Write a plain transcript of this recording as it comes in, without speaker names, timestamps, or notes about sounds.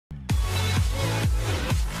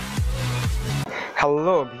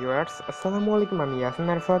Hello viewers, আসসালামু আলাইকুম। আমি Yasin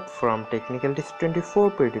Arfat from technical tips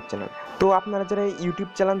 24 YouTube channel. তো আপনারা যারা ইউটিউব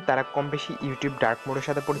চালান তারা কম বেশি ইউটিউব ডার্ক মোডের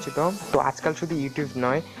সাথে পরিচিত। তো আজকাল শুধু ইউটিউব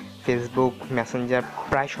নয়, ফেসবুক, মেসেঞ্জার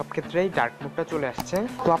প্রায় সব ক্ষেত্রেই ডার্ক মোডটা চলে আসছে।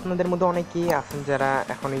 তো আপনাদের মধ্যে অনেকেই আছেন যারা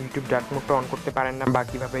এখন ইউটিউব ডার্ক মোডটা অন করতে পারেন না বা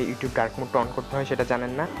কীভাবে ইউটিউব ডার্ক মোডটা অন করতে হয় সেটা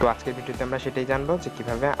জানেন না। তো আজকের ভিডিওতে আমরা সেটাই জানবো যে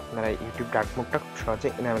কীভাবে আপনারা ইউটিউব ডার্ক মোডটা খুব সহজে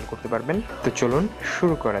ইনেবল করতে পারবেন। তো চলুন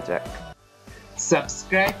শুরু করা যাক।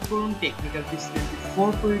 সাবস্ক্রাইব করুন টেকনিক্যাল টিপস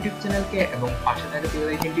 24 ইউটিউব চ্যানেলকে এবং পাশে থাকা বেল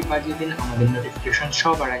আইকনটি বাজিয়ে দিন আমাদের নোটিফিকেশন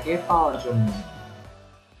সবার আগে পাওয়ার জন্য।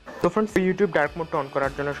 তো ফ্রেন্ডস, ইউটিউব ডার্ক মোডটা অন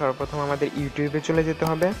করার জন্য সর্বপ্রথম আমাদের ইউটিউবে চলে যেতে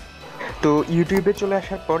হবে। তো ইউটিউবে চলে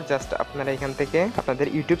আসার পর জাস্ট আপনারা এখান থেকে আপনাদের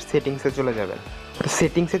ইউটিউব সেটিংসে চলে যাবেন।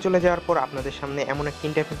 সেটিংসে চলে যাওয়ার পর আপনাদের সামনে এমন একটা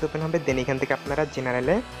ইন্টারফেস ওপেন হবে। দেন এখান থেকে আপনারা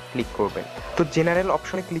জেনারেলে ক্লিক করবেন। তো জেনারেল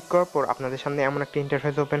অপশনে ক্লিক করার পর আপনাদের সামনে এমন একটা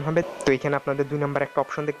ইন্টারফেস ওপেন হবে। তো এখানে আপনাদের 2 নম্বর একটা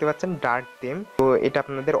অপশন দেখতে পাচ্ছেন, ডার্ক থিম। তো এটা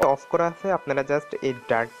আপনাদের অফ করা আছে, আপনারা জাস্ট এই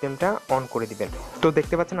ডার্ক থিমটা অন করে দিবেন। তো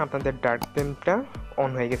দেখতে পাচ্ছেন আপনাদের ডার্ক থিমটা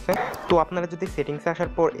অন হয়ে গেছে। তো আপনারা যদি সেটিংসে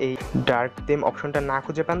আসার পর এই ডার্ক থিম অপশনটা না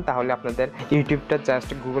খুঁজে পান তাহলে আপনাদের ইউটিউবটা জাস্ট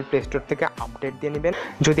গুগল প্লে স্টোর থেকে আপডেট দিয়ে নেবেন।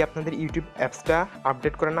 যদি আপনাদের ইউটিউব অ্যাপসটা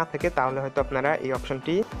আপডেট করা না থাকে তাহলে হয়তো আপনারা এই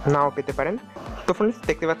অপশনটি নাও পেতে পারেন। তো ফ্রেন্ডস,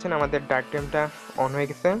 দেখতে পাচ্ছেন আমাদের ডার্ক থিমটা অন হয়ে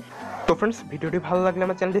গেছে। তো ফ্রেন্ডস, ভিডিওটি ভালো লাগলে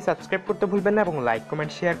আমার চ্যানেলটি সাবস্ক্রাইব করতে ভুলবেন না এবং লাইক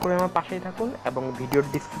কমেন্ট শেয়ার করে আমার পাশেই থাকুন। এবং ভিডিওর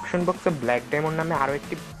ডিসক্রিপশন বক্সে ব্ল্যাক ডায়মন্ড নামে আরও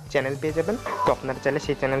একটি চ্যানেল পেয়ে যাবেন। তো আপনারা চাইলে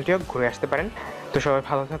সেই চ্যানেলটিও ঘুরে আসতে পারেন। তো সবাই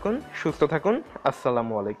ভালো থাকুন, সুস্থ থাকুন।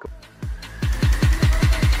 আসসালামু আলাইকুম।